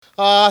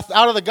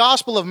out of the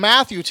Gospel of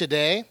Matthew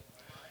today.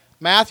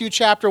 Matthew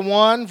chapter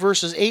 1,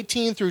 verses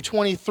 18 through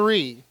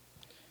 23.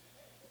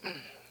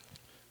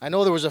 I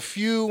know there was a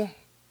few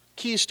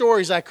key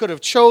stories I could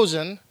have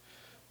chosen,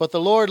 but the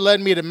Lord led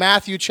me to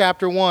Matthew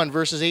chapter 1,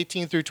 verses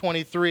 18 through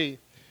 23.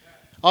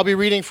 I'll be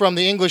reading from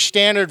the English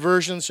Standard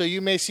Version, so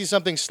you may see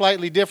something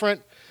slightly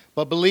different,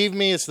 but believe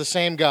me, it's the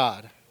same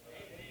God.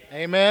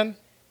 Amen.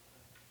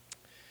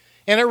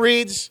 And it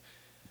reads,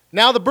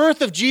 "Now the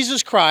birth of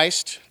Jesus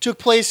Christ took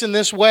place in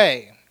this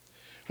way.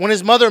 When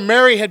his mother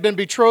Mary had been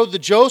betrothed to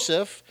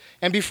Joseph,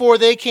 and before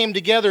they came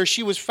together,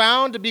 she was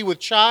found to be with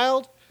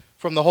child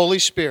from the Holy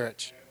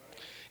Spirit.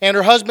 And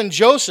her husband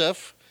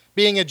Joseph,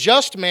 being a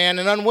just man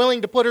and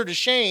unwilling to put her to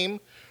shame,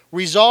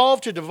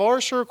 resolved to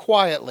divorce her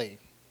quietly.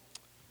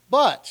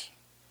 But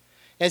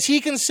as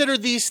he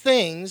considered these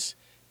things,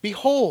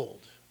 behold,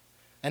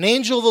 an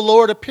angel of the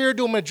Lord appeared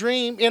to him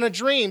in a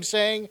dream,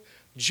 saying,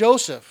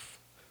 'Joseph,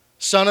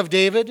 son of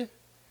David,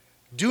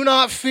 do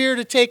not fear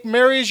to take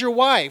Mary as your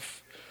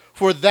wife,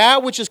 for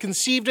that which is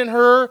conceived in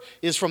her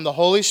is from the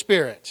Holy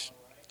Spirit.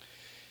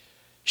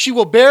 She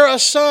will bear a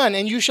son,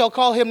 and you shall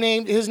call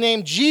his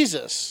name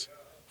Jesus,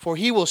 for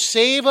he will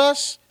save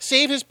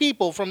his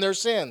people from their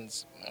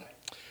sins.'"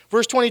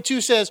 Verse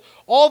 22 says,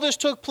 "All this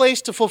took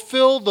place to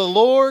fulfill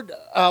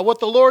what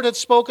the Lord had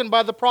spoken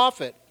by the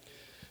prophet."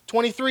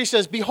 23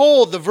 says,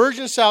 "Behold, the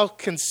virgin shall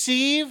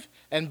conceive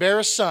and bear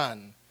a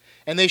son,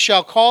 and they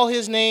shall call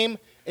his name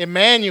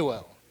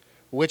Emmanuel,"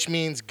 which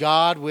means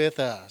God with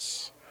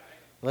us.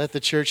 Let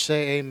the church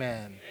say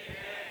amen. Amen.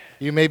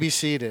 You may be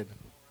seated.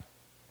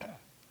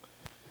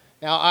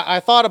 Now, I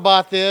thought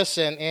about this,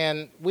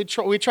 and we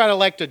try to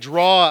like to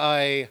draw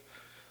a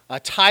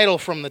title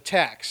from the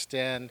text.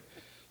 And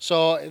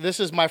so this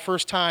is my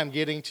first time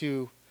getting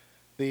to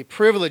the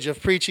privilege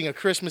of preaching a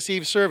Christmas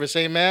Eve service.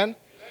 Amen?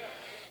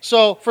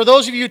 So for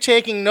those of you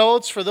taking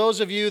notes, for those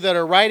of you that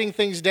are writing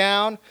things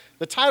down,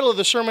 the title of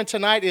the sermon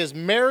tonight is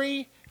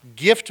Merry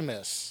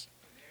Giftmas.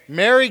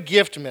 Merry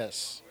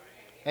Giftmas.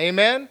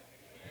 Amen?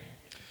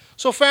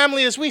 So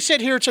family, as we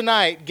sit here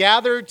tonight,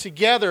 gathered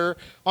together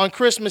on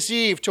Christmas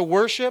Eve to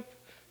worship,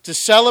 to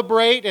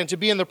celebrate, and to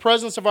be in the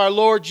presence of our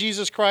Lord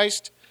Jesus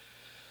Christ,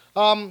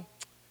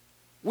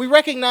 we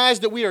recognize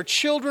that we are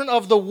children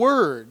of the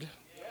Word,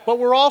 but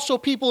we're also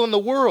people in the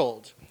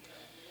world.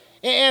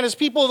 And as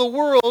people of the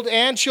world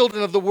and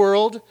children of the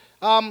world,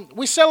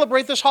 we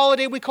celebrate this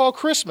holiday we call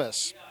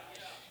Christmas.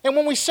 And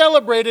when we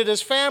celebrate it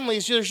as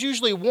families, there's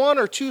usually one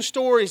or two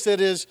stories that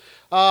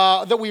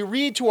we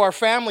read to our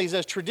families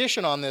as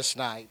tradition on this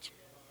night.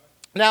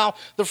 Now,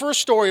 the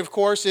first story, of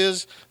course,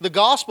 is the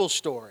gospel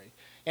story.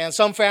 And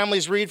some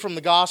families read from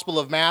the Gospel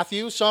of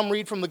Matthew, some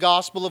read from the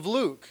Gospel of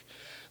Luke.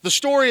 The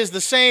story is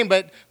the same,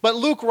 but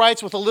Luke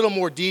writes with a little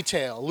more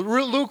detail.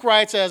 Luke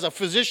writes as a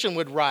physician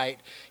would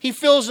write. He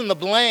fills in the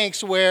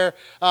blanks where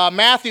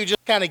Matthew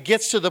just kind of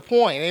gets to the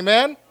point.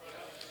 Amen?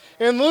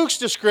 In Luke's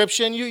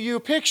description, you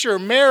picture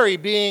Mary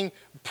being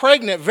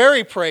pregnant,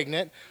 very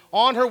pregnant,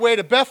 on her way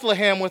to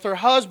Bethlehem with her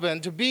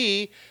husband to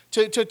be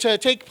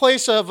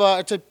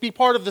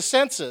part of the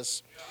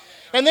census.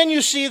 And then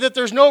you see that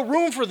there's no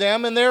room for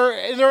them, and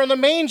they're in the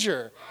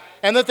manger,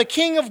 and that the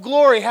King of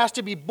Glory has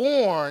to be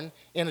born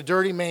in a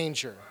dirty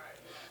manger.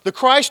 The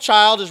Christ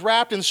child is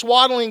wrapped in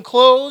swaddling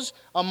clothes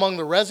among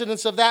the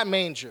residents of that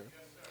manger.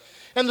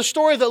 And the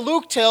story that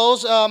Luke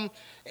tells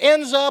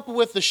ends up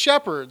with the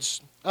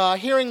shepherds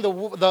hearing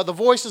the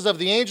voices of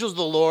the angels of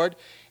the Lord,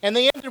 and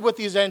they ended with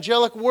these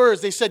angelic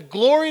words. They said,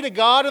 "Glory to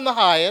God in the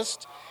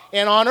highest,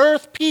 and on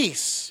earth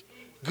peace,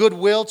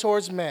 goodwill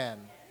towards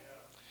men."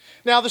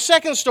 Now, the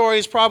second story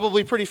is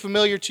probably pretty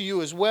familiar to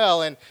you as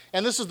well, and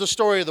this is the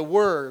story of the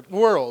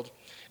world.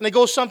 And it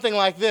goes something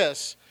like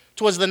this.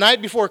 "'Twas the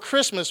night before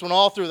Christmas when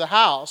all through the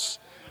house,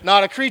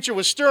 not a creature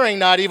was stirring,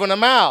 not even a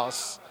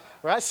mouse."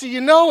 Right? See,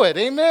 you know it.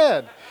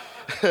 Amen.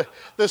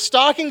 "The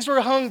stockings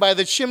were hung by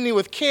the chimney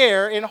with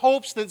care in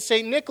hopes that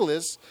St.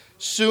 Nicholas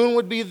soon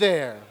would be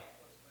there.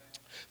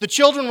 The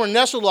children were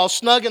nestled all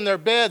snug in their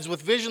beds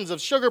with visions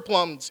of sugar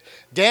plums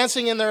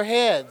dancing in their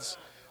heads.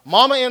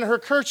 Mama in her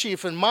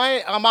kerchief and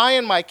I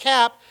in my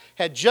cap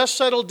had just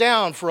settled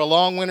down for a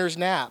long winter's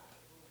nap.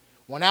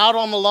 When out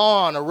on the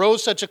lawn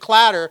arose such a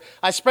clatter,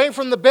 I sprang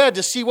from the bed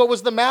to see what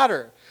was the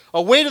matter.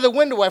 Away to the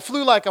window I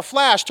flew like a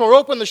flash, tore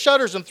open the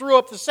shutters and threw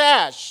up the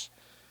sash.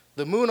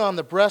 The moon on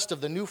the breast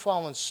of the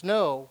new-fallen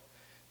snow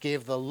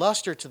gave the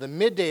luster to the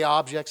midday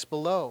objects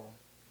below.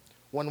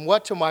 When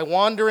what to my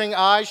wandering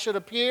eyes should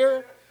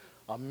appear?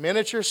 A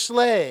miniature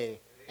sleigh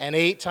and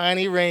 8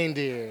 tiny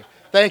reindeer."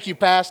 Thank you,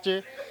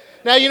 Pastor.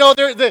 Now, you know,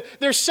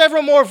 there's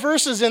several more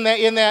verses in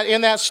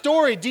that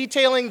story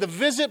detailing the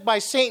visit by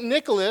St.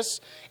 Nicholas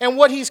and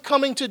what he's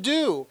coming to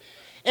do.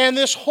 And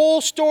this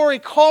whole story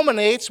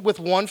culminates with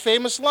one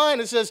famous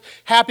line. It says,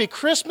 "Happy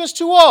Christmas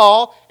to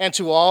all, and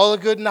to all a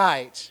good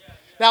night."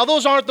 Now,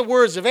 those aren't the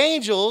words of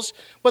angels,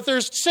 but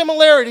there's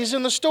similarities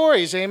in the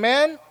stories.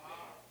 Amen?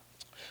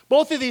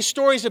 Both of these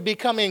stories have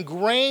become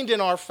ingrained in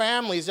our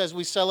families as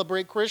we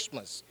celebrate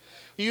Christmas.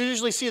 You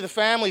usually see the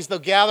families, they'll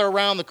gather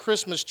around the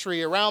Christmas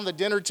tree, around the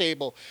dinner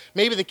table.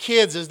 Maybe the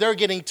kids, as they're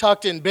getting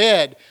tucked in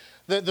bed,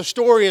 the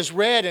story is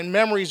read and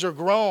memories are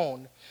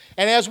grown.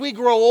 And as we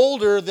grow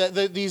older,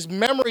 these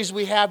memories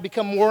we have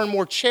become more and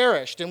more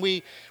cherished, and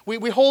we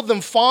hold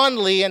them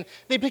fondly, and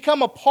they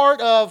become a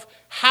part of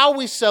how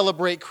we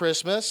celebrate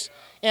Christmas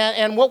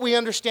and what we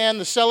understand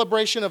the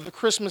celebration of the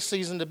Christmas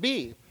season to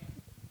be.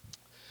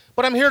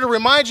 But I'm here to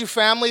remind you,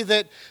 family,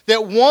 that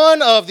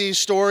one of these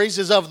stories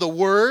is of the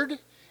Word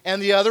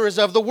and the other is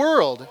of the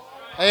world.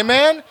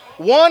 Amen?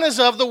 One is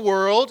of the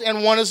world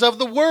and one is of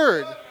the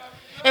Word.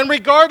 And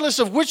regardless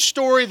of which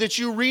story that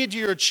you read to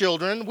your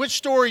children, which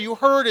story you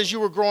heard as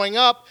you were growing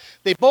up,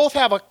 they both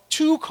have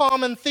two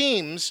common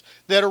themes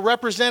that are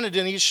represented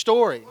in each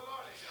story.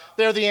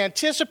 They're the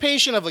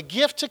anticipation of a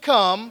gift to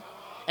come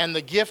and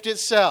the gift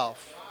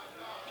itself.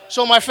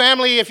 So my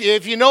family,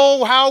 if you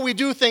know how we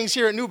do things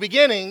here at New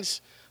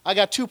Beginnings, I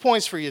got 2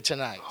 points for you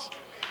tonight.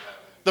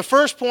 The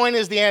first point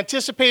is the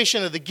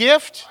anticipation of the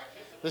gift.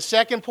 The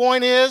second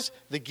point is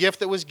the gift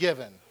that was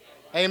given.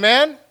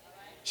 Amen?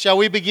 Shall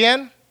we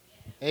begin?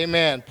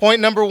 Amen.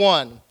 Point number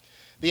 1,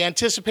 the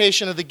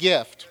anticipation of the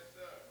gift.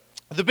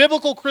 The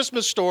biblical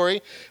Christmas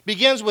story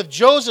begins with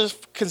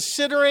Joseph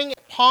considering,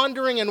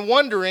 pondering, and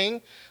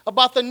wondering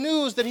about the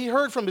news that he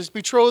heard from his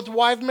betrothed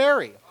wife,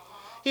 Mary.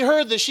 He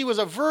heard that she was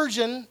a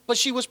virgin, but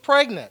she was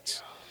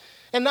pregnant.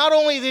 And not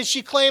only did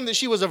she claim that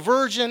she was a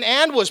virgin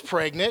and was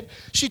pregnant,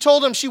 she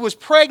told him she was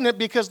pregnant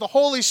because the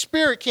Holy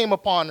Spirit came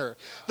upon her,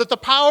 that the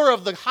power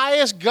of the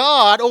highest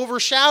God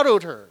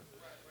overshadowed her.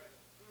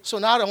 So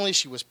not only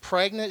she was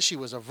pregnant, she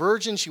was a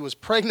virgin, she was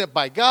pregnant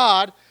by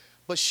God,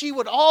 but she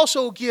would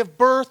also give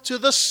birth to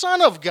the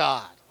Son of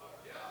God.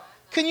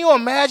 Can you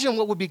imagine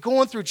what would be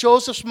going through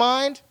Joseph's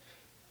mind?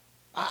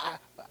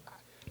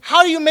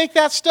 How do you make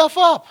that stuff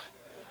up?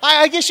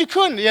 I guess you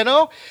couldn't, you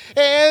know?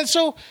 And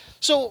so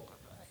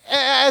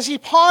as he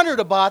pondered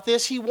about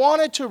this, he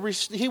wanted to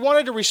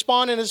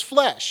respond in his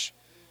flesh.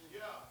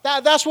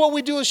 That's what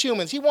we do as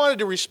humans. He wanted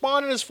to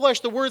respond in his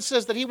flesh. The word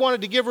says that he wanted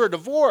to give her a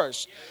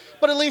divorce.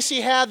 But at least he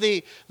had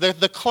the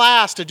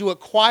class to do it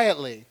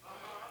quietly.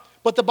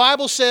 But the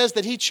Bible says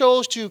that he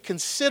chose to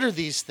consider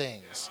these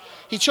things.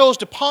 He chose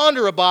to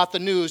ponder about the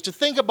news, to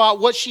think about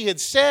what she had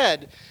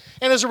said.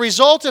 And as a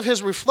result of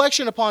his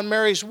reflection upon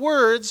Mary's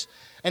words,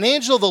 an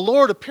angel of the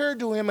Lord appeared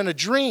to him in a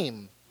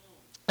dream.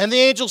 And the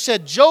angel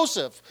said,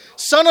 "Joseph,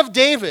 son of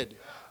David,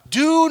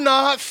 do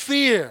not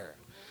fear.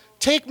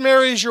 Take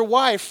Mary as your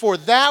wife, for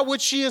that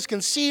which she has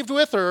conceived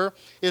with her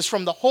is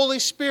from the Holy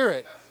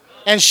Spirit,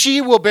 and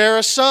she will bear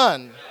a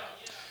son."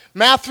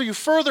 Matthew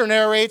further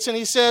narrates, and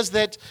he says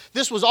that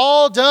this was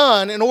all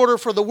done in order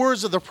for the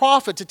words of the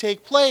prophet to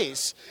take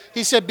place.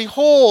 He said,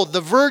 "Behold,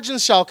 the virgin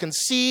shall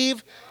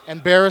conceive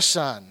and bear a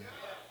son."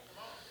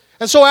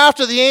 And so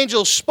after the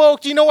angel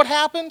spoke, do you know what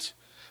happened?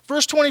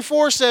 Verse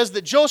 24 says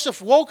that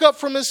Joseph woke up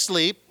from his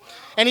sleep,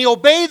 and he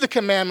obeyed the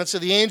commandments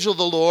of the angel of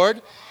the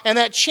Lord, and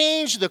that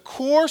changed the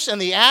course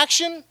and the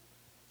action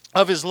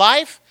of his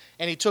life,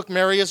 and he took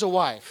Mary as a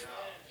wife.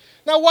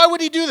 Now, why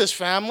would he do this,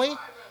 family?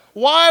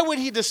 Why would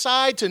he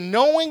decide to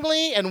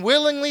knowingly and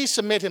willingly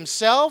submit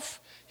himself,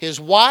 his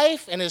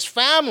wife, and his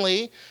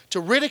family to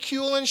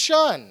ridicule and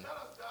shun?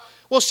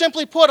 Well,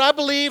 simply put, I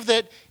believe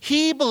that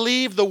he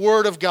believed the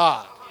Word of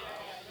God.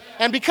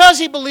 And because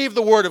he believed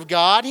the Word of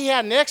God, he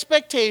had an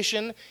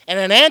expectation and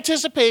an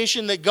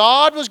anticipation that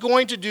God was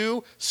going to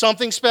do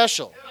something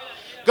special.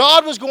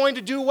 God was going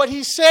to do what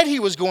he said he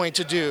was going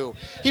to do.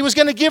 He was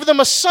going to give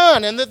them a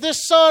son, and that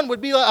this son would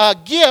be a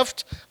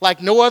gift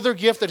like no other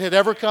gift that had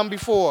ever come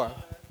before.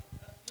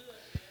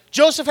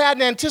 Joseph had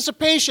an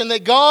anticipation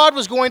that God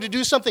was going to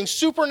do something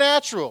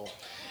supernatural,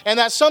 and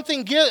that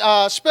something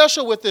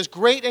special with this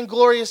great and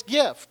glorious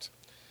gift.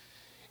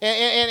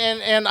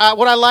 And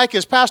what I like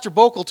is Pastor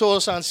Bokel told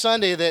us on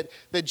Sunday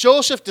that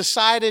Joseph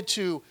decided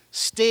to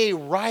stay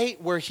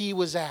right where he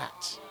was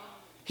at.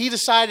 He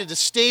decided to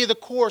stay the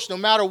course no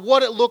matter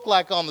what it looked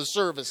like on the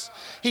surface.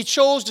 He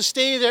chose to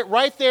stay there,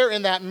 right there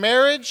in that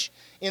marriage,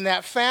 in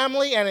that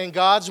family, and in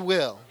God's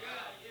will.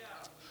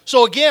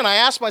 So again, I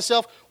asked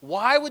myself,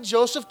 why would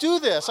Joseph do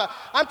this?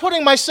 I'm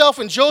putting myself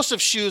in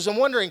Joseph's shoes and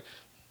wondering,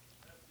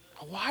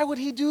 why would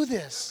he do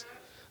this?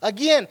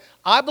 Again,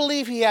 I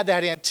believe he had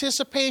that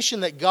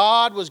anticipation that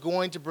God was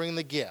going to bring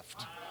the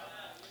gift.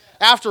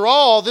 After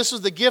all, this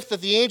was the gift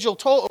that the angel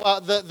told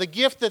the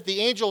gift that the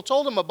angel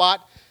told him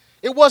about.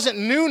 It wasn't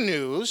new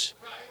news.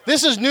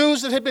 This is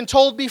news that had been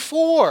told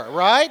before,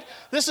 right?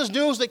 This is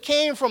news that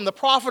came from the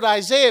prophet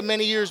Isaiah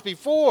many years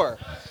before.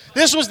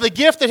 This was the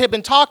gift that had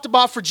been talked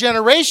about for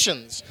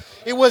generations.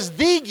 It was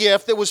the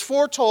gift that was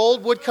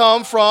foretold would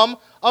come from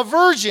a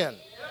virgin,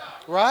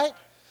 right?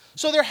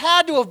 So there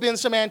had to have been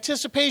some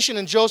anticipation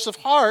in Joseph's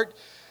heart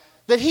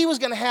that he was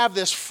going to have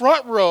this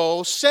front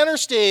row, center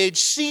stage,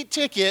 seat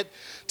ticket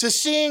to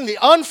seeing the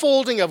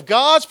unfolding of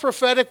God's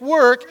prophetic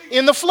work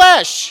in the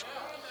flesh.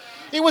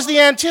 It was the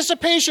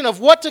anticipation of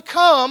what to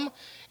come,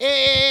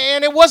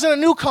 and it wasn't a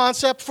new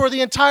concept for the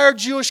entire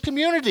Jewish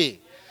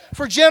community.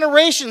 For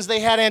generations, they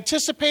had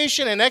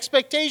anticipation and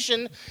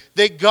expectation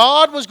that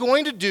God was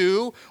going to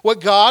do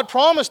what God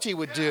promised he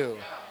would do.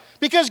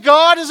 Because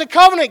God is a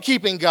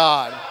covenant-keeping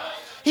God.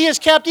 He has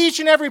kept each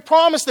and every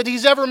promise that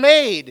he's ever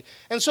made.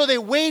 And so they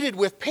waited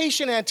with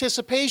patient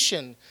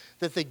anticipation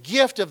that the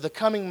gift of the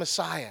coming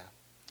Messiah,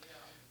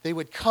 they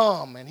would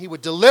come and he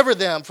would deliver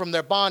them from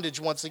their bondage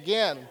once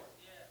again.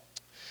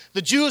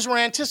 The Jews were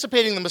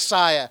anticipating the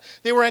Messiah.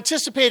 They were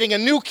anticipating a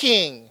new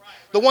king,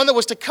 the one that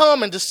was to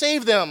come and to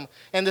save them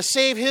and to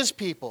save his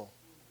people.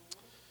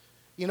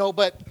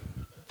 But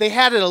they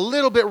had it a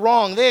little bit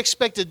wrong. They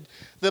expected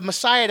the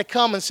Messiah to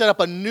come and set up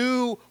a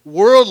new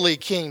worldly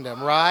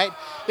kingdom, right?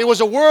 It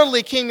was a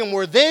worldly kingdom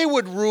where they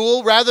would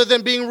rule rather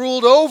than being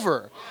ruled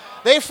over.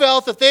 They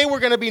felt that they were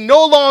going to be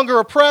no longer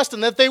oppressed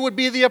and that they would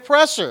be the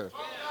oppressor.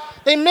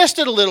 They missed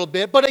it a little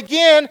bit, but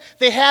again,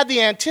 they had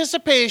the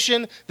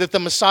anticipation that the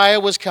Messiah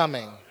was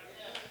coming.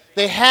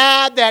 They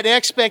had that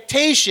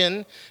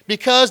expectation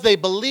because they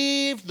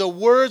believed the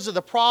words of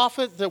the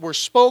prophet that were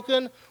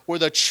spoken were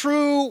the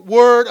true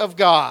word of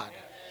God.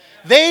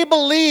 They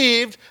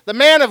believed the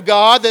man of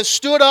God that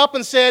stood up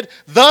and said,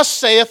 "Thus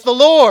saith the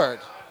Lord."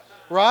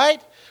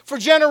 Right? For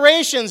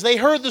generations, they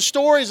heard the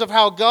stories of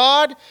how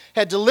God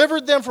had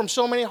delivered them from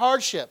so many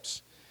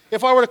hardships.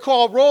 If I were to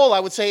call roll, I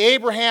would say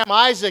Abraham,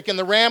 Isaac, and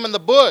the ram in the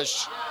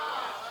bush.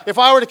 If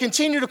I were to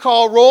continue to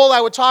call roll, I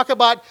would talk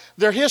about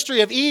their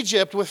history of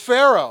Egypt with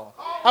Pharaoh.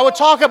 I would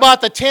talk about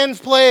the 10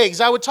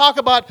 plagues. I would talk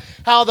about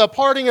how the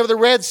parting of the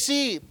Red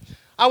Sea.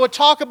 I would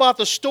talk about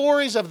the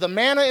stories of the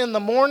manna in the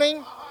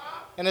morning.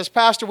 And as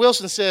Pastor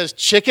Wilson says,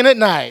 chicken at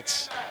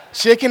night.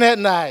 Chicken at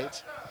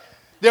night.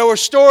 There were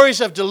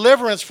stories of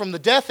deliverance from the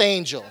death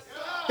angel.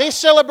 They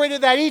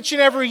celebrated that each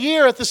and every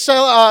year at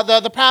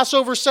the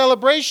Passover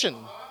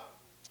celebration.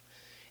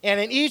 And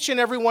in each and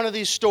every one of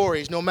these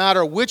stories, no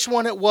matter which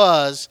one it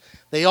was,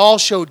 they all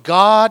showed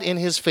God in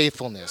his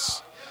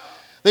faithfulness.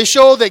 They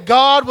showed that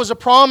God was a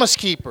promise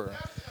keeper.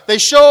 They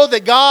showed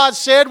that God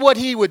said what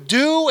he would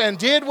do and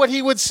did what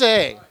he would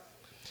say.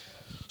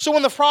 So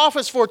when the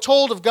prophets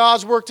foretold of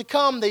God's work to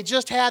come, they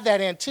just had that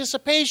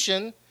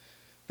anticipation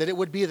that it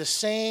would be the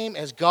same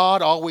as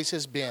God always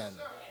has been.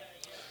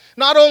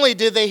 Not only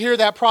did they hear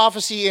that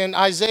prophecy in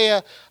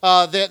Isaiah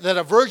that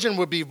a virgin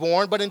would be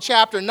born, but in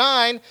chapter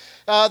 9,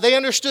 they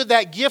understood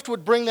that gift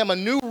would bring them a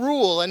new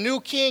rule, a new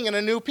king, and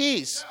a new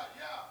peace.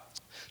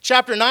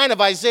 Chapter 9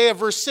 of Isaiah,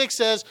 verse 6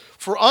 says,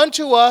 "For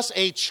unto us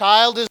a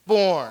child is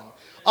born,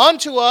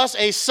 unto us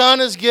a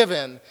son is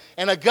given,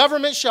 and a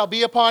government shall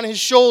be upon his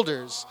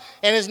shoulders,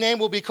 and his name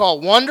will be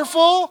called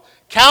Wonderful,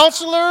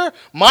 Counselor,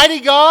 Mighty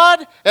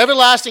God,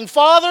 Everlasting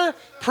Father,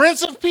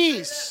 Prince of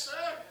Peace.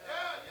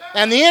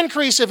 And the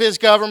increase of his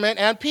government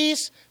and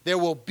peace, there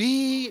will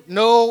be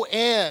no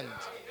end."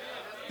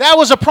 That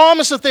was a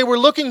promise that they were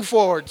looking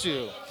forward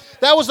to.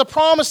 That was the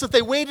promise that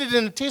they waited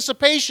in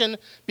anticipation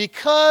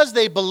because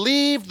they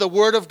believed the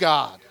Word of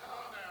God.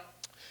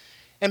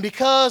 And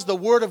because the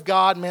Word of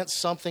God meant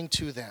something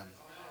to them.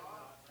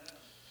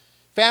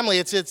 Family,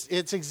 it's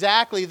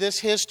exactly this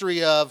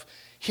history of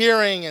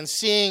hearing and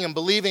seeing and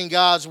believing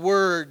God's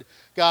Word,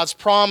 God's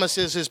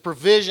promises, his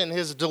provision,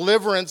 his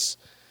deliverance,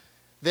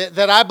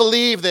 that I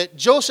believe that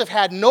Joseph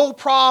had no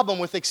problem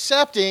with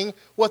accepting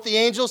what the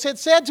angels had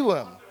said to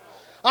him.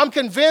 I'm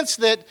convinced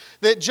that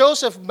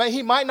Joseph,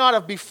 he might not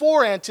have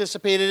before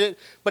anticipated it,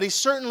 but he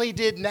certainly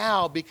did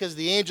now because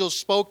the angels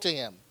spoke to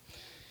him.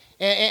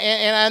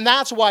 And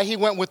that's why he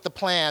went with the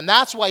plan.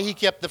 That's why he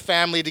kept the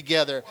family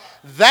together.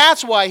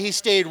 That's why he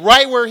stayed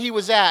right where he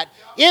was at,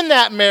 in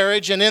that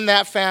marriage and in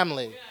that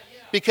family.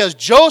 Because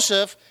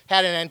Joseph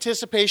had an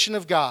anticipation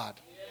of God.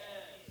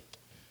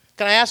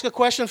 Can I ask a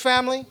question,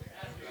 family?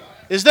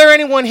 Is there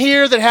anyone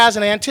here that has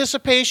an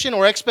anticipation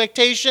or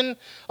expectation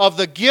of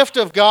the gift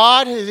of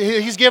God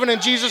he's given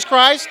in Jesus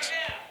Christ?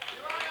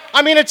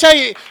 I mean, I tell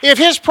you, if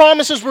his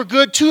promises were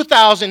good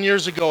 2,000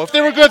 years ago, if they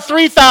were good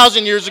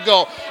 3,000 years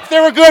ago, if they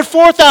were good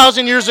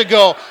 4,000 years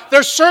ago,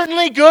 they're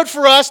certainly good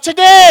for us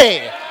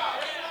today.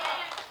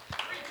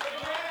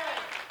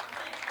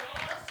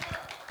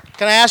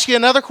 Can I ask you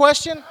another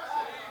question?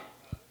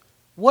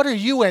 What are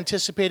you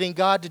anticipating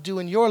God to do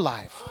in your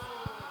life?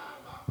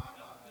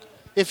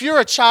 If you're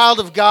a child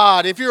of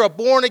God, if you're a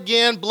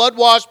born-again,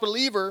 blood-washed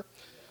believer,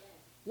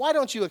 why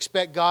don't you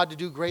expect God to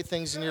do great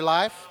things in your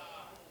life?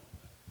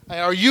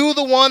 Are you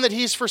the one that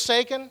he's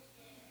forsaken?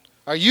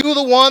 Are you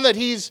the one that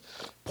he's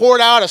poured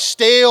out a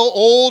stale,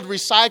 old,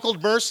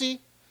 recycled mercy?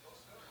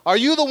 Are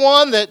you the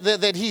one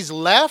that he's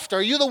left?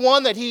 Are you the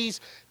one that he's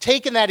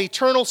taken that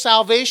eternal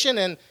salvation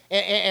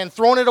and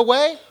thrown it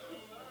away?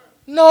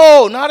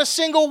 No, not a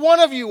single one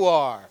of you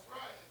are.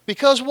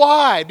 Because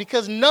why?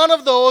 Because none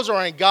of those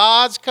are in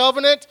God's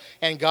covenant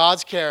and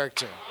God's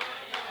character.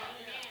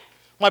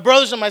 My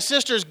brothers and my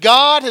sisters,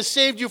 God has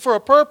saved you for a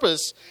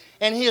purpose,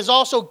 and he has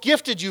also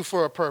gifted you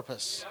for a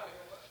purpose.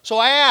 So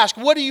I ask,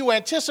 what are you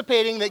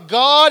anticipating that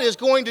God is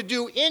going to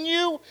do in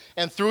you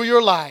and through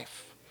your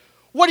life?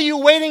 What are you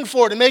waiting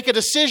for to make a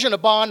decision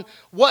upon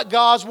what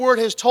God's word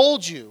has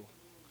told you?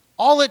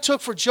 All it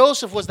took for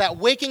Joseph was that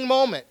waking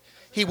moment.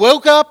 He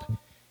woke up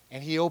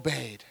and he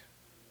obeyed.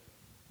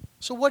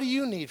 So what do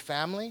you need,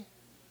 family?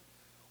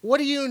 What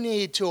do you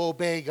need to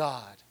obey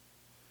God?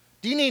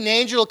 Do you need an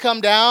angel to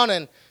come down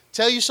and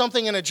tell you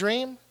something in a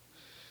dream?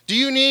 Do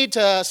you need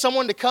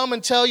someone to come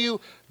and tell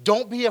you,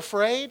 don't be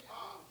afraid?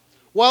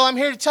 Well, I'm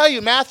here to tell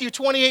you, Matthew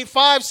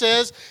 28:5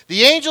 says,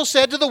 the angel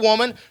said to the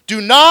woman,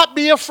 do not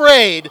be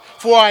afraid,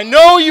 for I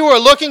know you are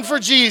looking for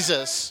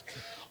Jesus.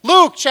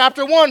 Luke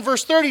chapter 1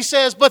 verse 30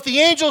 says, but the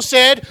angel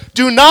said,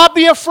 do not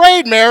be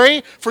afraid,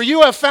 Mary, for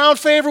you have found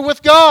favor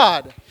with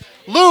God.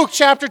 Luke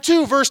chapter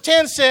 2 verse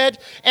 10 said,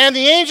 and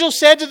the angel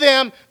said to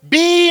them,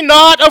 be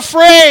not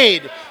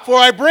afraid, for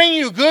I bring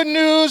you good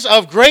news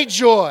of great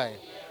joy.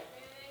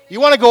 You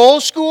want to go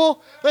old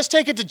school? Let's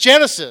take it to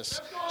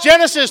Genesis.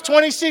 Genesis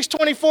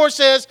 26:24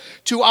 says,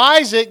 to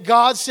Isaac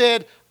God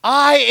said,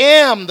 I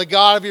am the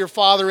God of your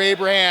father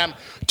Abraham.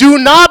 Do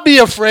not be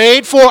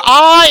afraid, for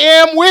I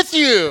am with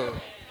you.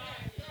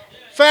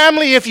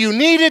 Family, if you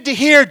needed to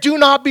hear, do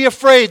not be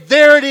afraid,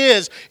 there it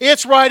is.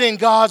 It's right in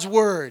God's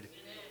word.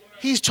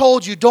 He's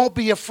told you, don't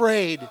be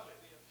afraid.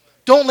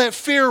 Don't let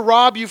fear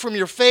rob you from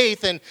your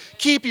faith and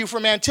keep you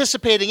from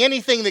anticipating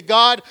anything that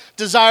God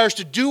desires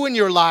to do in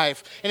your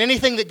life and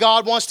anything that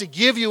God wants to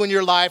give you in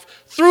your life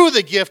through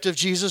the gift of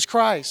Jesus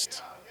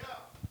Christ.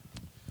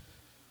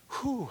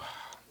 Whew.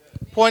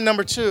 Point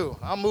number 2.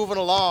 I'm moving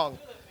along.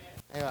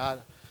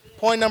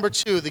 Point number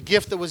 2, the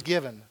gift that was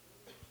given.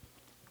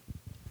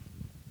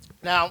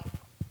 Now,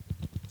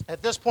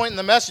 at this point in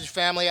the message,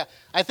 family,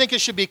 I think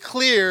it should be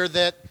clear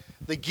that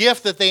the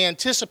gift that they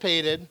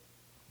anticipated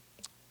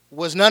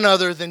was none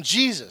other than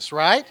Jesus,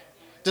 right?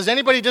 Does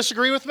anybody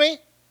disagree with me?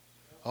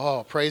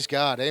 Oh, praise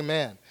God.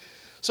 Amen.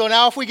 So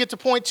now if we get to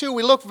point 2,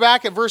 we look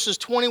back at verses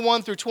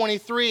 21 through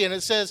 23, and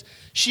it says,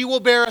 she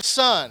will bear a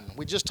son.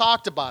 We just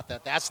talked about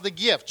that. That's the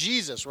gift,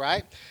 Jesus,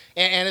 right?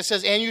 And it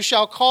says, and you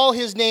shall call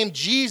his name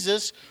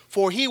Jesus,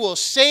 for he will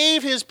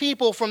save his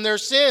people from their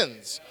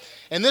sins.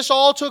 And this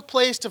all took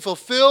place to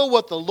fulfill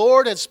what the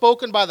Lord had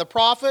spoken by the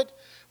prophet.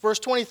 Verse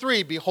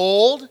 23,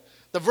 behold,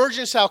 the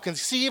virgin shall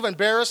conceive and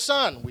bear a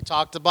son. We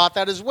talked about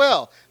that as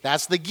well.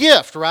 That's the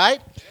gift, right?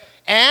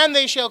 And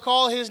they shall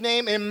call his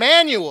name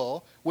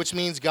Emmanuel, which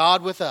means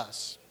God with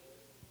us.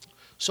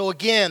 So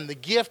again, the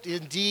gift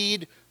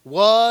indeed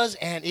was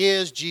and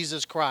is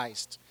Jesus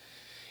Christ.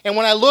 And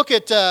when I look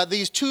at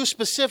these two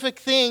specific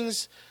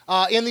things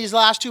in these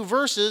last 2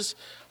 verses,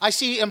 I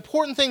see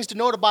important things to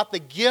note about the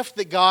gift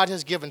that God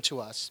has given to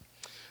us.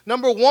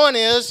 Number 1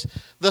 is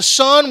the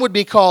Son would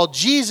be called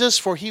Jesus,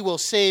 for he will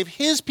save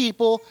his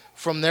people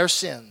from their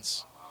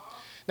sins.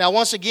 Now,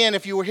 once again,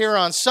 if you were here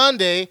on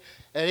Sunday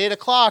at 8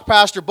 o'clock,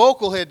 Pastor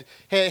Bokel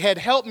had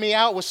helped me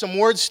out with some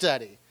word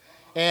study.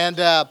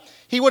 And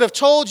he would have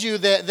told you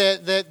that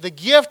the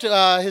gift,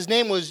 his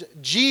name was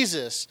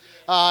Jesus.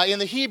 In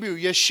the Hebrew,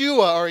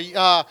 Yeshua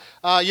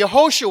or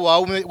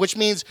Yehoshua, which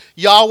means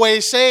Yahweh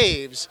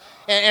saves.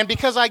 And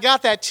because I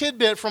got that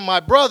tidbit from my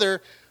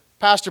brother,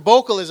 Pastor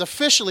Bokel is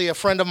officially a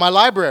friend of my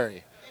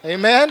library.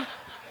 Amen?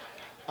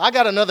 I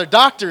got another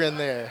doctor in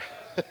there.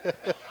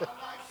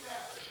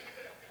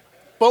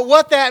 But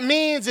what that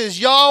means is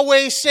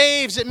Yahweh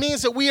saves. It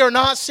means that we are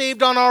not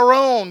saved on our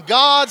own.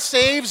 God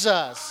saves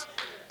us.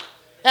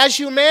 As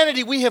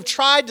humanity, we have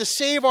tried to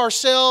save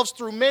ourselves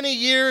through many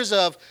years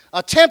of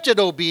attempted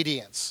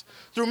obedience,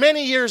 through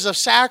many years of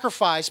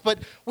sacrifice, but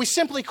we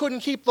simply couldn't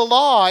keep the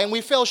law, and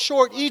we fell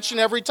short each and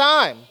every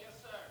time.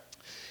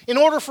 In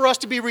order for us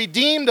to be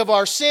redeemed of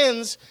our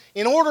sins,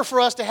 in order for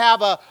us to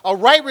have a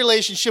right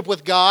relationship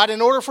with God,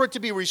 in order for it to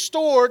be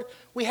restored,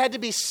 we had to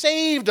be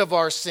saved of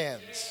our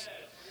sins.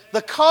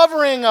 The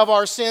covering of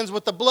our sins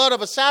with the blood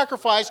of a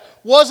sacrifice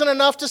wasn't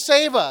enough to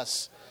save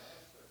us.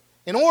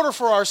 In order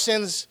for our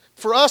sins,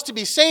 for us to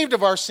be saved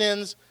of our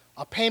sins,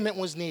 a payment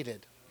was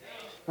needed.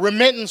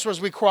 Remittance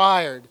was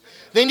required.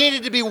 They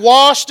needed to be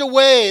washed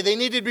away. They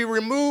needed to be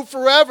removed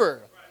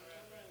forever.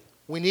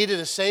 We needed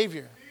a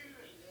Savior.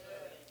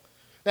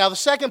 Now, the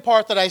second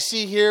part that I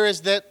see here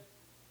is that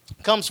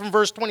comes from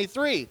verse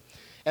 23.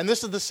 And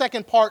this is the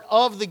second part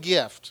of the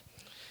gift.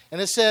 And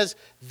it says,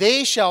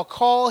 they shall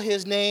call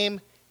his name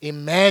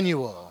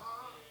Emmanuel,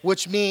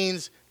 which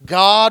means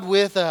God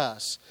with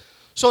us.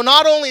 So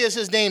not only is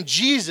his name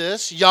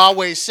Jesus,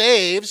 Yahweh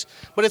saves,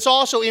 but it's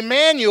also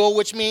Emmanuel,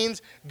 which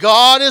means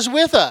God is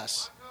with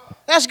us.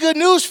 That's good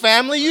news,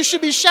 family. You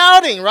should be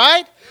shouting,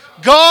 right?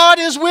 God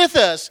is with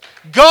us.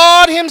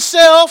 God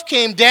himself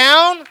came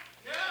down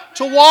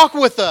to walk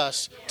with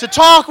us, to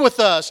talk with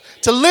us,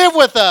 to live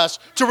with us,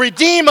 to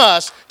redeem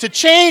us, to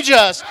change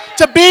us,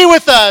 to be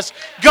with us.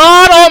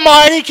 God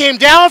Almighty came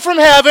down from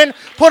heaven,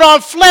 put on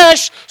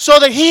flesh so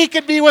that he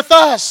could be with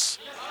us.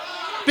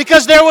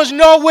 Because there was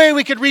no way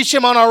we could reach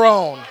him on our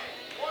own.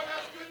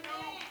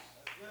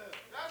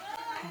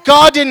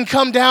 God didn't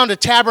come down to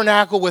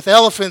tabernacle with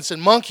elephants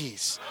and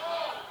monkeys.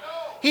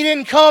 He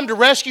didn't come to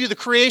rescue the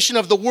creation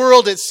of the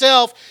world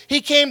itself. He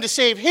came to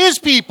save his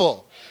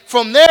people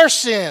from their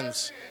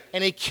sins.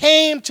 And he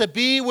came to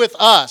be with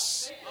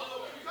us.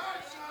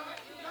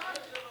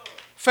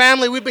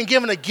 Family, we've been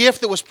given a gift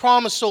that was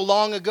promised so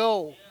long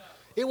ago.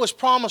 It was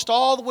promised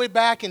all the way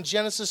back in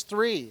Genesis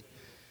 3.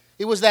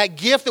 It was that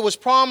gift that was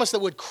promised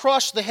that would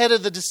crush the head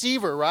of the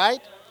deceiver,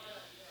 right?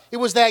 It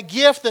was that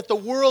gift that the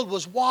world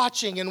was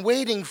watching and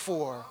waiting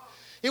for.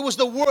 It was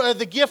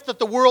the gift that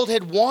the world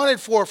had wanted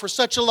for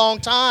such a long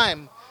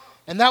time.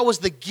 And that was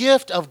the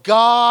gift of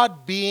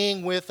God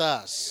being with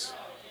us.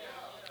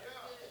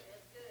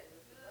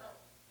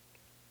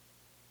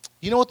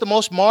 You know what the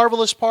most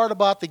marvelous part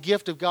about the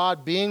gift of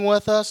God being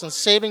with us and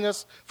saving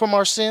us from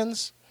our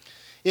sins?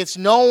 It's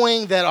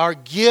knowing that our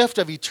gift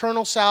of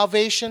eternal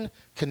salvation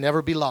can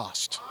never be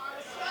lost.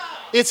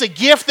 It's a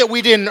gift that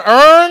we didn't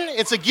earn,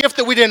 it's a gift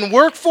that we didn't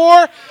work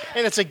for,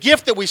 and it's a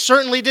gift that we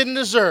certainly didn't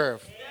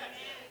deserve.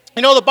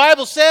 You know, the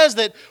Bible says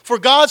that for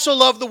God so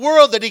loved the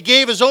world that He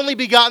gave His only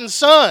begotten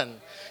Son,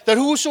 that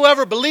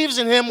whosoever believes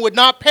in Him would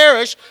not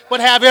perish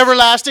but have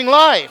everlasting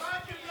life.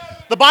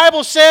 The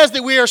Bible says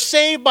that we are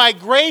saved by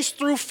grace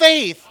through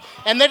faith,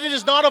 and that it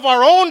is not of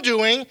our own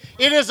doing,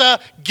 it is a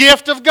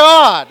gift of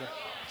God.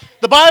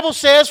 The Bible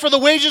says, for the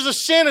wages of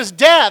sin is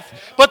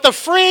death, but the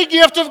free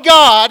gift of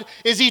God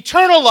is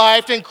eternal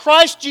life in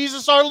Christ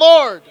Jesus our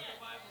Lord.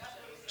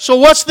 So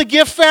what's the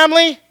gift,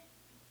 family?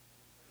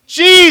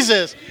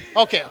 Jesus.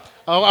 Okay.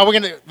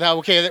 We'll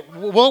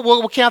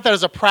count that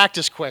as a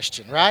practice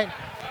question, right?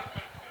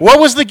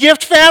 What was the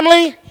gift,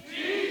 family?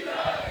 Jesus.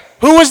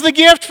 Who was the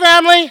gift,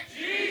 family?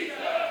 Jesus.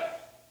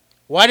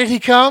 Why did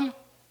He come?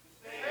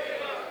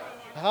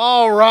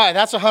 All right,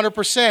 that's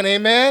 100%.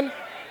 Amen.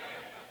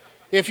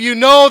 If you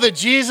know that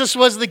Jesus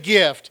was the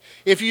gift,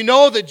 if you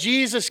know that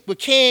Jesus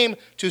came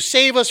to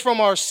save us from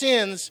our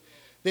sins,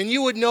 then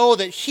you would know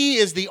that He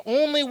is the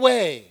only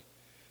way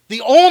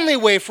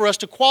for us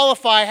to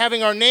qualify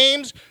having our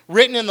names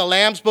written in the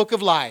Lamb's Book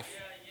of Life.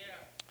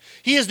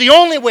 He is the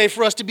only way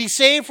for us to be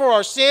saved for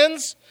our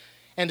sins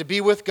and to be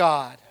with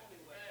God.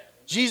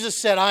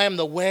 Jesus said, I am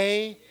the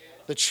way,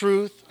 the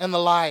truth, and the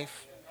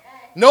life.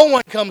 No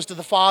one comes to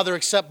the Father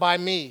except by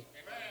me.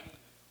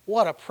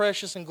 What a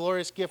precious and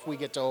glorious gift we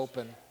get to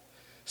open.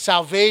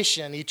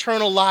 Salvation,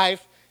 eternal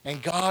life,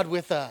 and God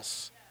with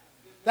us.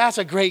 That's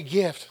a great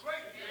gift.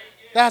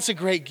 That's a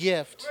great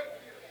gift.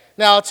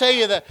 Now, I'll tell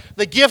you that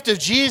the gift of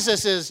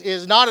Jesus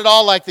is not at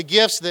all like the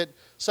gifts that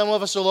some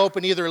of us will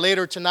open either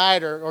later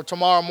tonight or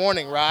tomorrow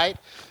morning, right?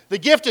 The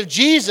gift of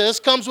Jesus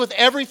comes with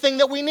everything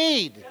that we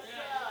need.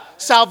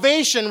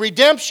 Salvation,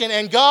 redemption,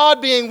 and God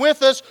being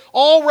with us,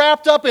 all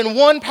wrapped up in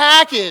one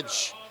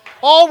package.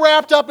 All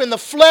wrapped up in the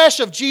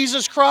flesh of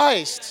Jesus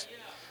Christ.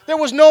 There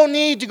was no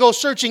need to go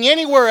searching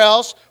anywhere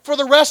else for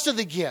the rest of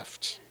the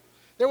gift.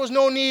 There was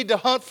no need to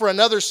hunt for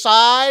another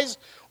size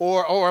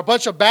or a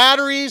bunch of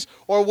batteries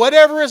or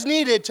whatever is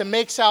needed to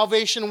make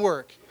salvation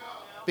work.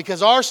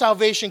 Because our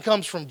salvation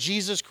comes from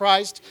Jesus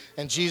Christ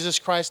and Jesus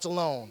Christ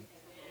alone.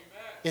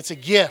 It's a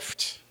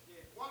gift.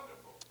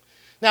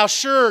 Now,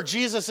 sure,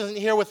 Jesus isn't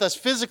here with us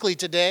physically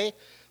today,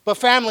 but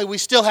family, we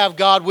still have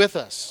God with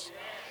us.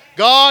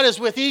 God is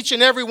with each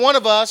and every one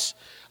of us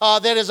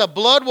that is a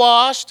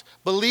blood-washed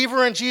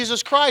believer in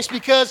Jesus Christ,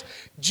 because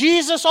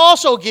Jesus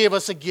also gave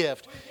us a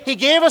gift. He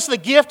gave us the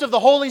gift of the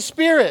Holy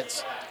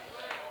Spirit.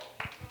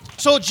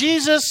 So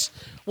Jesus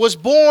was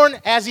born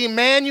as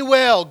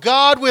Emmanuel,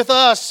 God with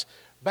us,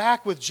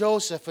 back with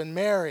Joseph and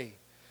Mary.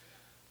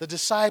 The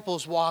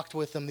disciples walked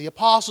with Him. The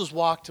apostles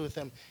walked with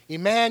Him.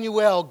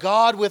 Emmanuel,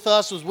 God with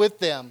us, was with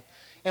them.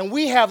 And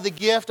we have the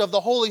gift of the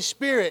Holy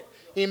Spirit.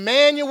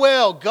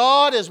 Emmanuel,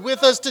 God is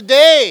with us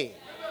today.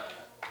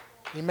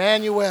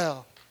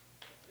 Emmanuel.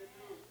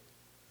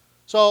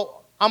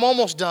 So, I'm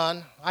almost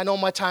done. I know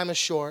my time is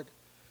short.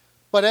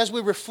 But as we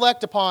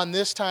reflect upon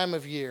this time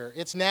of year,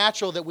 it's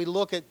natural that we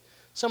look at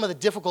some of the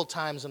difficult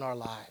times in our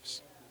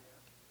lives.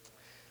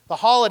 The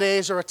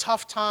holidays are a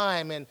tough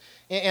time,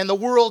 and the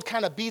world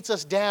kind of beats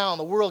us down.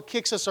 The world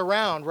kicks us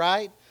around,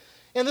 right?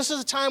 And this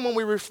is a time when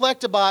we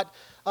reflect about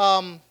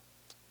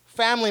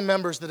family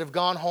members that have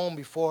gone home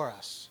before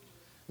us.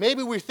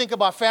 Maybe we think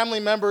about family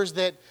members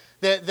that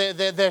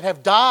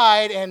have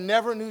died and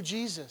never knew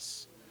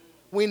Jesus.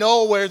 We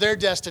know where their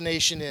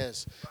destination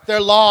is.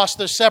 They're lost.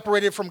 They're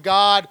separated from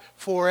God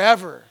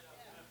forever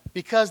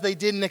because they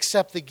didn't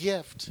accept the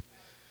gift.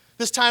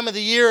 This time of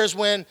the year is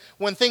when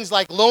things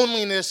like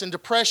loneliness and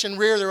depression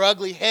rear their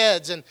ugly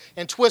heads and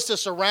twist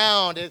us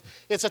around.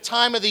 It's a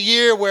time of the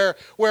year where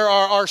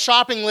our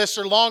shopping lists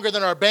are longer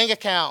than our bank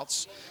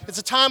accounts. It's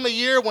a time of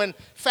year when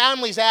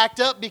families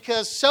act up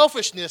because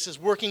selfishness is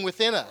working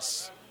within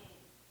us.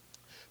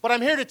 But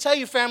I'm here to tell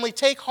you, family,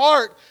 take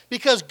heart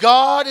because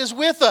God is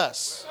with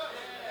us.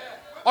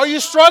 Are you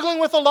struggling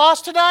with a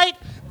loss tonight?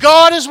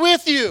 God is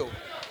with you.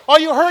 Are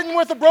you hurting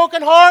with a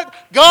broken heart?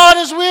 God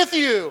is with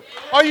you.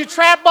 Are you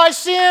trapped by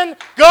sin?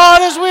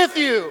 God is with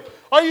you.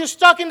 Are you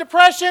stuck in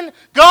depression?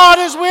 God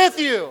is with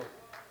you.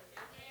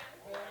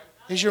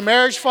 Is your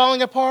marriage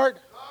falling apart?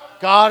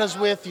 God is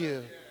with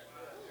you.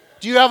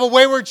 Do you have a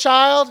wayward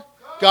child?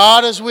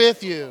 God is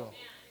with you.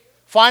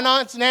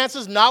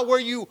 Finances not where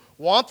you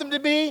want them to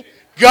be?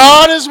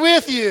 God is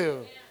with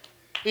you.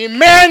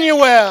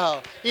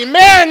 Emmanuel,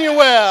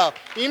 Emmanuel,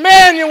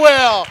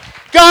 Emmanuel.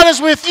 God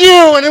is with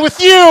you and with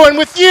you and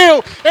with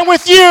you and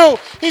with you.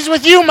 He's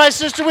with you, my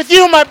sister, with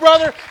you, my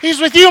brother. He's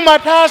with you, my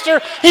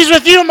pastor. He's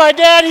with you, my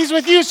dad. He's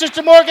with you,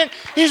 Sister Morgan.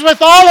 He's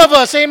with all of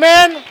us.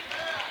 Amen?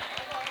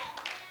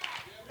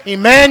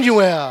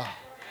 Emmanuel.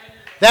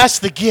 That's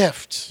the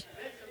gift.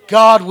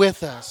 God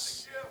with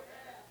us.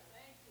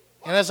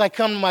 And as I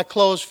come to my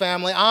close,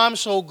 family, I'm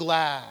so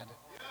glad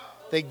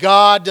that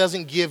God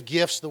doesn't give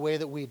gifts the way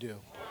that we do.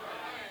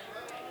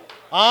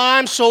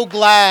 I'm so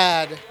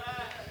glad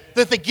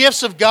that the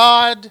gifts of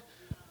God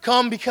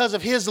come because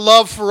of His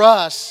love for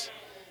us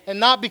and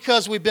not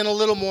because we've been a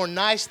little more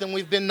nice than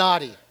we've been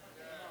naughty.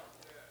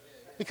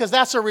 Because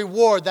that's a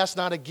reward, that's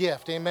not a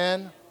gift.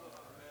 Amen?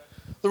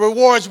 The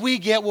rewards we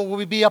get when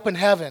we be up in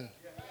heaven.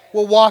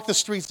 We'll walk the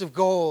streets of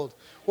gold.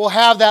 We'll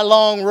have that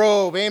long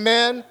robe.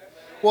 Amen?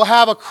 We'll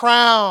have a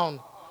crown.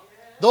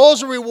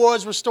 Those are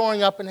rewards we're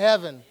storing up in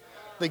heaven.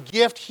 The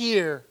gift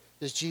here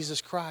is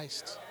Jesus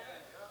Christ.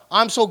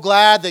 I'm so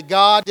glad that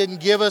God didn't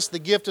give us the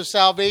gift of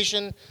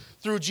salvation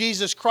through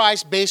Jesus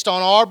Christ based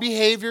on our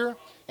behavior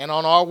and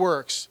on our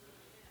works.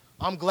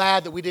 I'm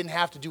glad that we didn't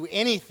have to do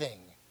anything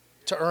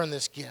to earn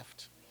this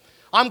gift.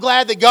 I'm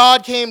glad that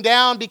God came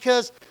down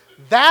because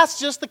that's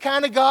just the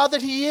kind of God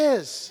that He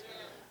is.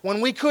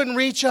 When we couldn't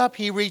reach up,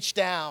 He reached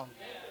down.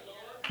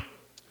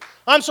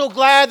 I'm so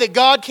glad that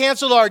God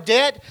canceled our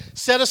debt,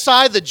 set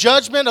aside the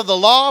judgment of the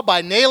law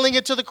by nailing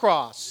it to the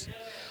cross.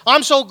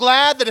 I'm so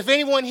glad that if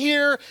anyone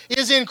here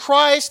is in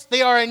Christ,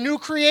 they are a new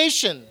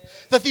creation,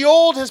 that the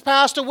old has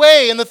passed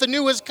away and that the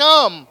new has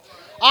come.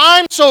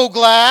 I'm so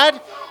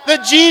glad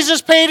that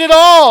Jesus paid it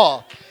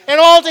all, and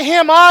all to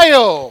Him I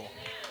owe.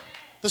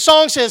 The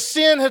song says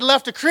sin had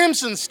left a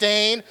crimson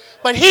stain,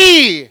 but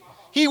He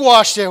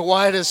washed it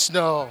white as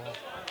snow.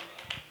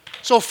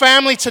 So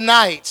family,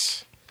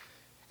 tonight,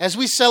 as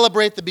we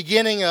celebrate the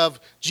beginning of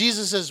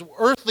Jesus'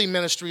 earthly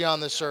ministry on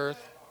this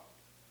earth,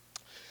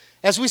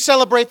 as we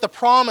celebrate the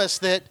promise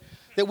that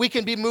we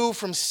can be moved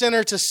from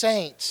sinner to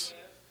saint,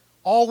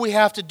 all we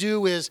have to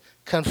do is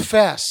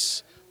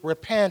confess,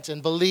 repent,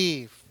 and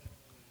believe.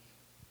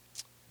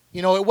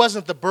 You know, it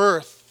wasn't the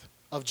birth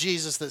of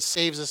Jesus that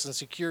saves us and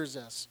secures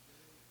us,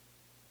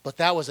 but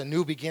that was a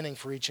new beginning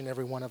for each and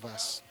every one of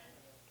us.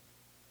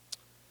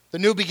 The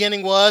new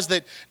beginning was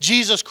that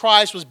Jesus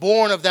Christ was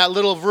born of that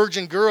little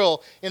virgin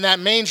girl in that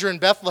manger in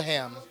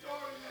Bethlehem.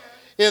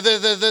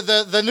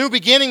 The new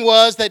beginning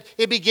was that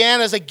it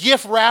began as a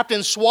gift wrapped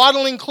in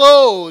swaddling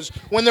clothes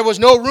when there was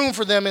no room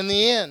for them in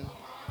the inn.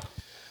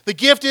 The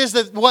gift is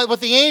that what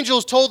the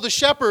angels told the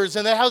shepherds,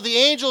 and that how the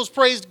angels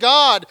praised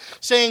God,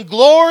 saying,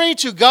 "Glory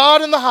to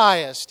God in the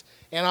highest,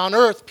 and on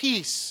earth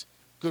peace,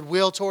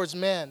 goodwill towards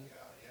men."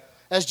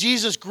 As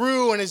Jesus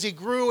grew and as He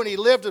grew and He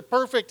lived a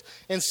perfect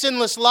and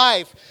sinless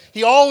life,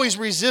 He always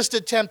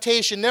resisted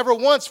temptation, never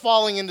once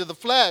falling into the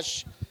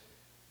flesh.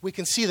 We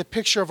can see the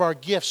picture of our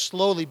gifts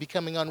slowly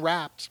becoming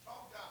unwrapped.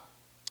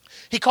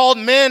 He called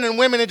men and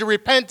women into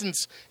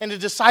repentance and to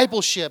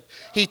discipleship.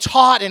 He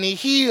taught and He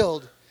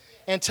healed.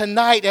 And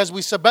tonight, as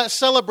we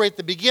celebrate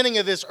the beginning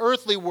of this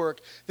earthly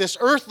work, this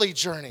earthly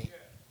journey,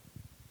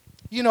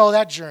 you know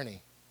that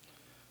journey.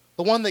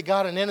 The one that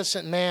got an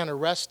innocent man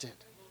arrested,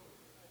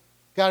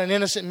 got an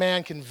innocent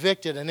man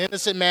convicted, an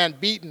innocent man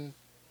beaten.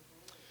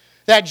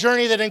 That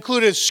journey that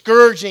included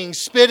scourging,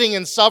 spitting,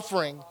 and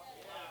suffering.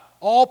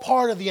 All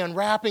part of the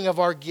unwrapping of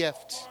our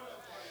gift.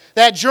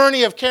 That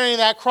journey of carrying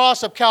that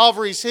cross up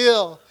Calvary's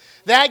hill.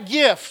 That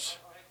gift,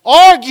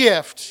 our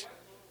gift,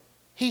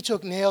 He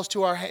took nails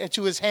to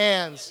His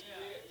hands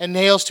and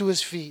nails to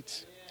His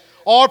feet.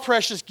 Our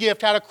precious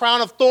gift had a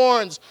crown of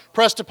thorns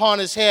pressed upon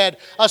His head,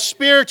 a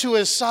spear to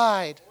His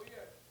side.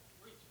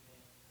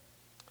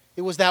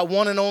 It was that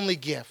one and only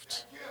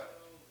gift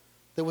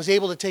that was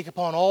able to take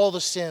upon all the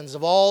sins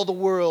of all the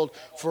world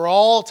for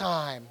all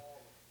time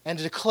and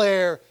to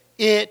declare,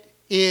 "It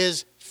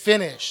is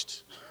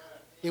finished."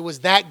 It was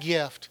that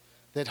gift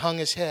that hung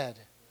His head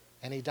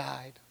and He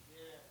died.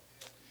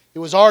 It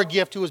was our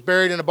gift who was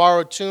buried in a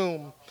borrowed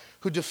tomb,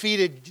 who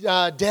defeated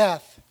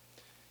death.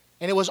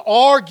 And it was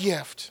our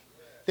gift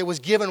that was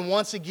given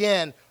once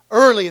again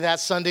early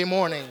that Sunday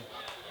morning.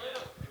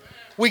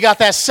 We got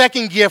that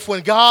second gift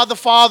when God the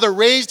Father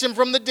raised Him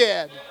from the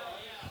dead.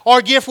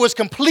 Our gift was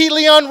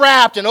completely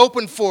unwrapped and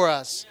opened for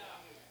us.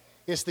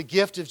 It's the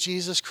gift of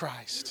Jesus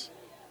Christ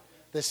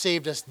that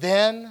saved us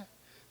then,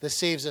 that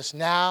saves us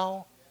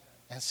now,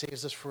 and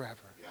saves us forever.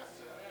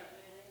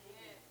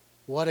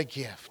 What a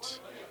gift.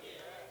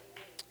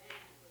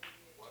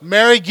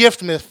 Merry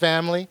Giftmas,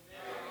 family.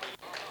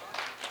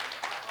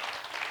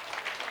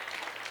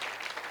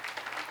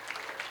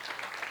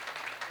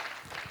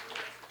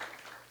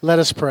 Let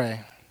us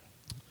pray.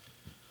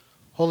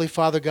 Holy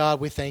Father God,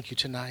 we thank You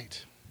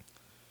tonight.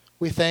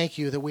 We thank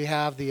You that we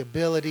have the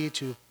ability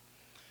to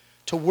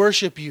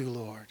worship You,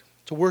 Lord,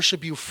 to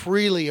worship You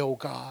freely, O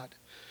God,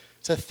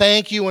 to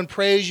thank You and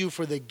praise You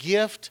for the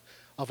gift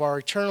of our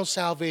eternal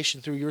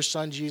salvation through Your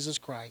Son, Jesus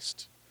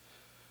Christ.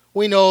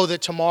 We know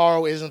that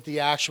tomorrow isn't the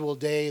actual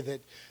day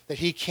that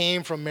He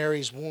came from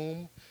Mary's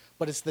womb,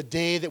 but it's the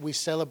day that we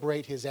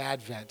celebrate his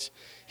advent,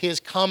 his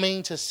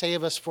coming to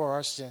save us for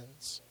our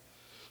sins.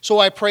 So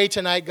I pray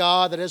tonight,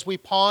 God, that as we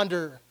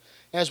ponder,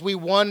 as we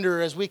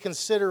wonder, as we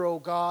consider, oh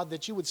God,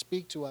 that you would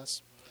speak to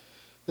us,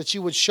 that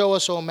you would show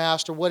us, oh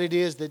Master, what it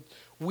is that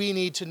we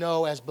need to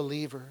know as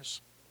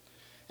believers.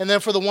 And then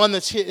for the one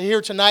that's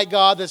here tonight,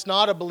 God, that's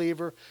not a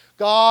believer,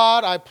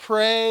 God, I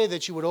pray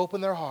that you would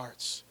open their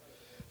hearts,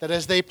 that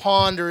as they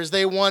ponder, as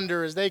they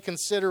wonder, as they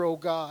consider, oh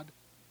God,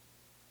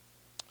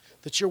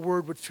 that your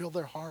word would fill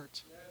their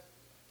heart,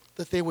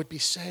 that they would be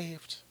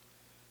saved,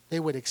 they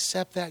would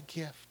accept that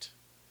gift,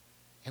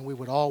 and we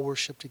would all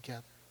worship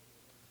together.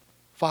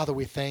 Father,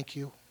 we thank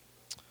you.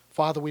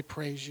 Father, we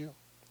praise you.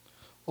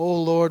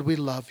 Oh Lord, we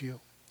love you.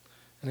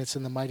 And it's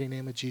in the mighty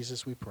name of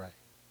Jesus we pray.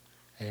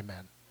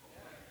 Amen.